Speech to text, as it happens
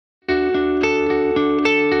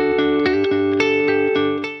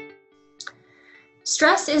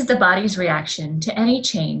Stress is the body's reaction to any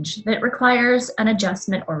change that requires an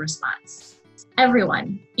adjustment or response.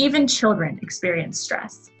 Everyone, even children, experience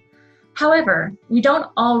stress. However, we don't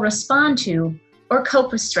all respond to or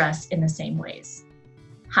cope with stress in the same ways.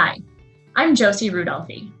 Hi, I'm Josie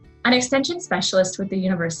Rudolphi, an extension specialist with the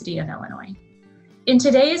University of Illinois. In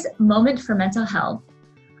today's Moment for Mental Health,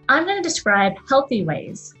 I'm going to describe healthy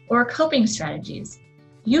ways or coping strategies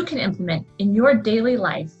you can implement in your daily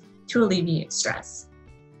life to alleviate stress.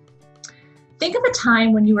 Think of a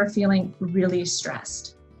time when you were feeling really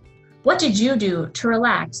stressed. What did you do to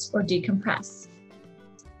relax or decompress?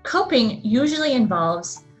 Coping usually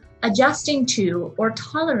involves adjusting to or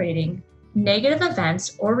tolerating negative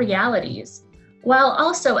events or realities, while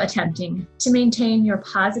also attempting to maintain your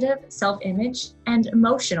positive self-image and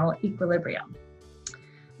emotional equilibrium.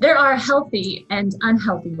 There are healthy and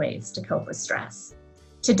unhealthy ways to cope with stress.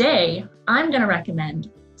 Today, I'm going to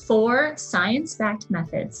recommend 4 science-backed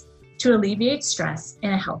methods to alleviate stress in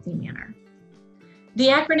a healthy manner. The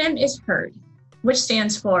acronym is HURD, which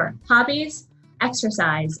stands for Hobbies,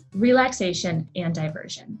 Exercise, Relaxation, and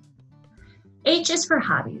Diversion. H is for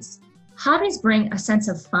hobbies. Hobbies bring a sense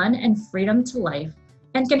of fun and freedom to life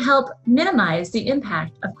and can help minimize the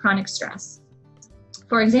impact of chronic stress.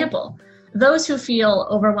 For example, those who feel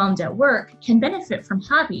overwhelmed at work can benefit from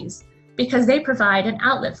hobbies because they provide an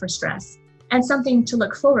outlet for stress and something to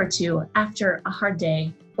look forward to after a hard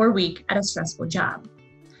day or week at a stressful job.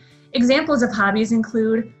 Examples of hobbies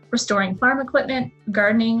include restoring farm equipment,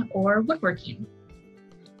 gardening, or woodworking.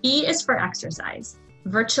 E is for exercise.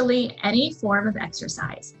 Virtually any form of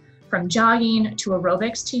exercise, from jogging to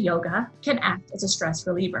aerobics to yoga, can act as a stress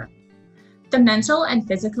reliever. The mental and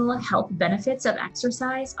physical health benefits of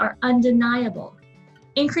exercise are undeniable.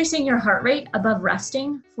 Increasing your heart rate above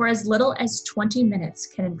resting for as little as 20 minutes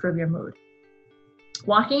can improve your mood.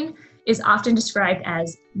 Walking is often described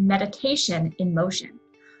as meditation in motion,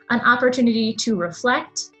 an opportunity to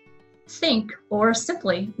reflect, think, or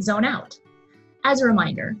simply zone out. As a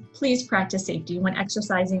reminder, please practice safety when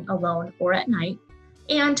exercising alone or at night,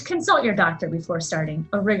 and consult your doctor before starting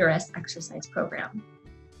a rigorous exercise program.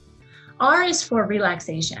 R is for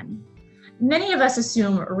relaxation. Many of us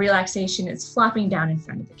assume relaxation is flopping down in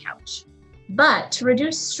front of the couch. But to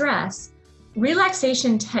reduce stress,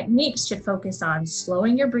 relaxation techniques should focus on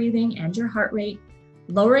slowing your breathing and your heart rate,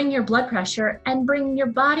 lowering your blood pressure, and bringing your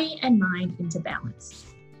body and mind into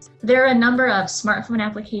balance. There are a number of smartphone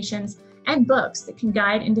applications and books that can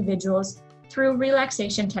guide individuals through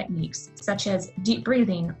relaxation techniques such as deep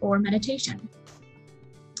breathing or meditation.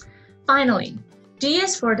 Finally, D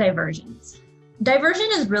is for diversions. Diversion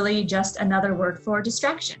is really just another word for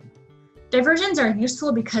distraction. Diversions are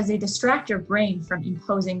useful because they distract your brain from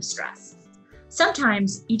imposing stress.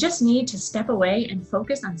 Sometimes you just need to step away and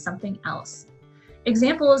focus on something else.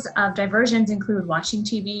 Examples of diversions include watching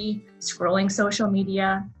TV, scrolling social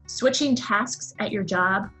media, switching tasks at your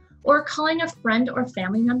job, or calling a friend or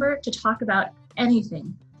family member to talk about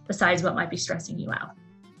anything besides what might be stressing you out.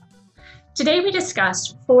 Today we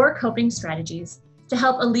discussed 4 coping strategies to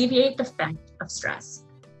help alleviate the effect of stress.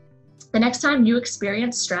 The next time you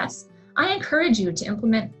experience stress, I encourage you to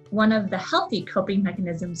implement one of the healthy coping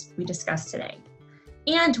mechanisms we discussed today.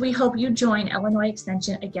 And we hope you join Illinois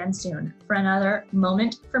Extension again soon for another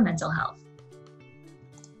Moment for Mental Health.